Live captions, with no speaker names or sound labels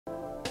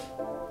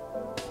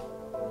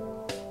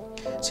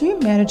So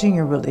you're managing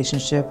your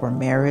relationship or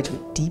marriage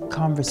with deep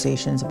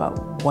conversations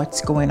about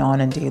what's going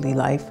on in daily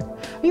life?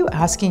 Are you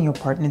asking your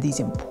partner these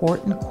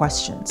important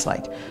questions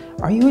like,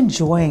 are you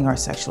enjoying our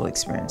sexual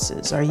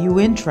experiences? Are you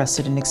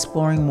interested in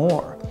exploring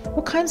more?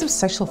 What kinds of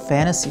sexual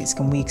fantasies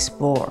can we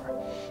explore?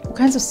 What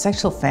kinds of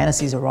sexual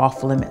fantasies are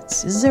off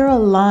limits? Is there a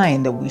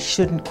line that we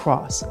shouldn't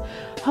cross?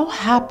 How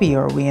happy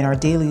are we in our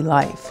daily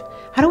life?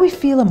 How do we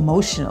feel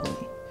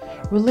emotionally?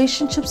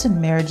 Relationships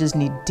and marriages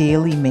need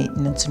daily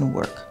maintenance and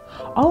work.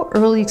 Our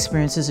early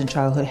experiences in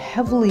childhood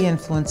heavily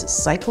influence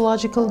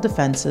psychological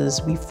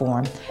defenses we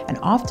form and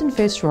often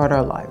face throughout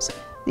our lives.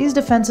 These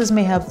defenses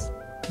may have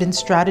been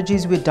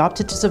strategies we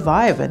adopted to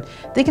survive, and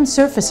they can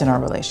surface in our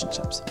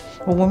relationships.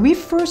 But when we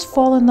first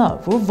fall in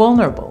love, we're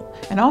vulnerable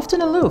and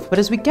often aloof, but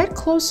as we get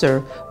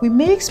closer, we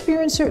may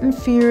experience certain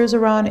fears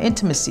around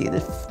intimacy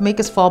that make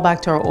us fall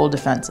back to our old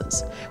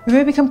defenses. We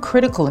may become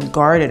critical and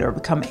guarded or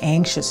become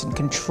anxious and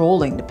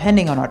controlling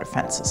depending on our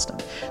defense system.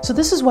 So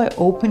this is why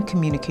open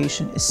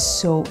communication is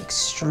so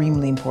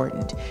extremely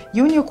important.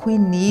 You and your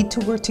queen need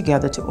to work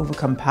together to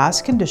overcome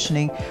past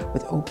conditioning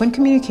with open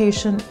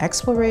communication,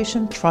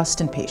 exploration, trust,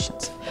 and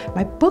patience.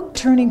 My book,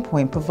 Turning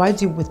Point,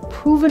 provides you with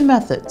proven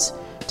methods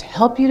to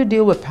help you to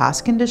deal with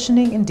past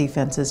conditioning and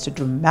defenses to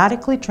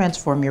dramatically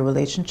transform your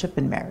relationship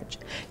and marriage.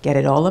 Get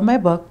it all in my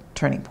book,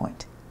 Turning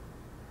Point.